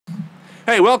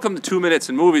Hey, welcome to 2 Minutes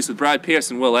in Movies with Brad Pierce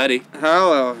and Will Eddy.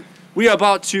 Hello. We are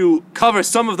about to cover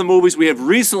some of the movies we have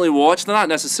recently watched. They're not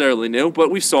necessarily new, but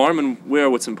we saw them and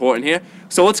we're what's important here.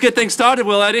 So let's get things started,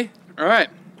 Will Eddy. All right.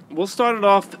 We'll start it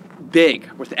off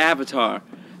big with Avatar.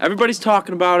 Everybody's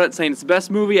talking about it, saying it's the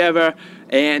best movie ever,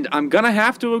 and I'm going to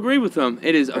have to agree with them.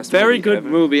 It is a very good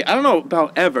movie. I don't know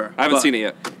about ever. I haven't seen it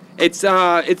yet.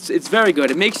 It's very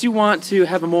good. It makes you want to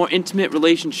have a more intimate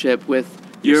relationship with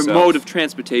your mode of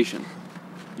transportation.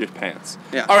 Your pants.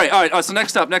 Yeah. All right. So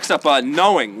next up,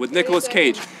 Knowing with Nicolas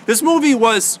Cage. This movie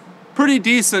was pretty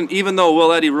decent, even though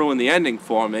Will Eddy ruined the ending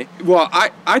for me. Well,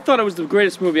 I thought it was the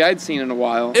greatest movie I'd seen in a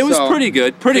while. It was pretty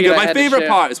good. My favorite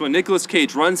part is when Nicolas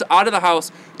Cage runs out of the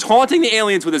house, taunting the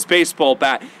aliens with his baseball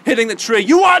bat, hitting the tree.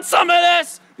 You want some of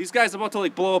this? These guys are about to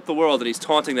blow up the world, and he's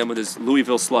taunting them with his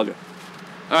Louisville Slugger.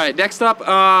 All right. Next up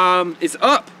is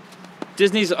Up.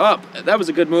 Disney's Up. That was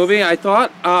a good movie, I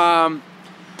thought.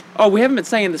 Oh, we haven't been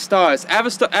saying the stars.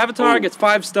 Avatar gets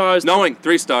 5 stars. Knowing,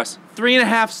 3 stars.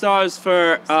 3.5 stars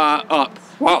for Up.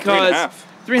 Wow, because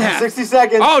 3.5. 3.5. 60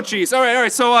 seconds. Oh, jeez. All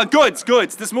right. So,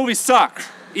 Goods. This movie sucked.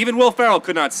 Even Will Ferrell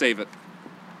could not save it.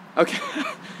 Okay.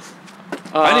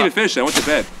 I didn't even finish it. I went to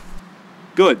bed.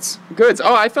 Goods.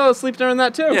 Oh, I fell asleep during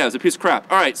that too. Yeah, it was a piece of crap.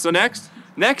 All right, so next?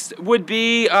 Next would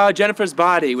be Jennifer's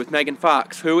Body with Megan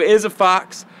Fox, who is a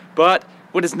fox, but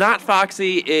what is not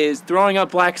foxy is throwing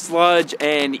up black sludge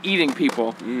and eating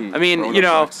people. I mean,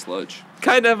 black sludge.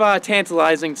 Kind of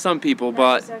tantalizing some people,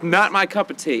 but not my cup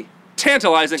of tea.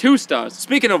 Tantalizing. 2 stars.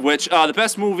 Speaking of which, the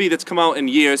best movie that's come out in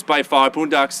years by far,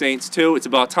 Boondock Saints 2. It's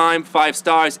about time, 5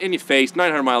 stars, in your face,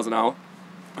 900 miles an hour.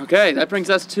 Okay, that brings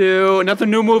us to another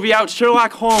new movie out,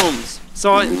 Sherlock Holmes.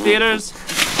 Saw it in theaters.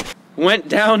 Went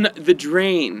down the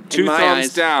drain. 2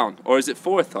 thumbs down. Or is it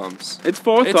 4 thumbs? It's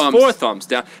 4 thumbs. It's 4 thumbs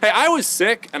down. Hey, I was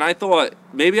sick, and I thought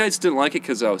maybe I just didn't like it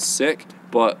because I was sick,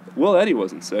 but Will Eddy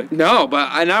wasn't sick. No,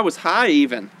 and I was high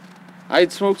even. I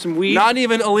had smoked some weed. Not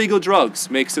even illegal drugs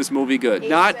makes this movie good.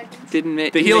 Didn't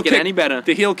make it any better.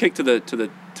 The heel kick to the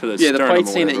Yeah, the fight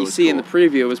scene that you see in the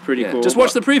preview was pretty cool. Just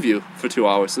watch the preview for 2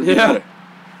 hours. Yeah.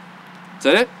 Is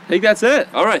that it? I think that's it.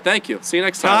 All right, thank you. See you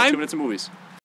next time. 2 Minutes of Movies.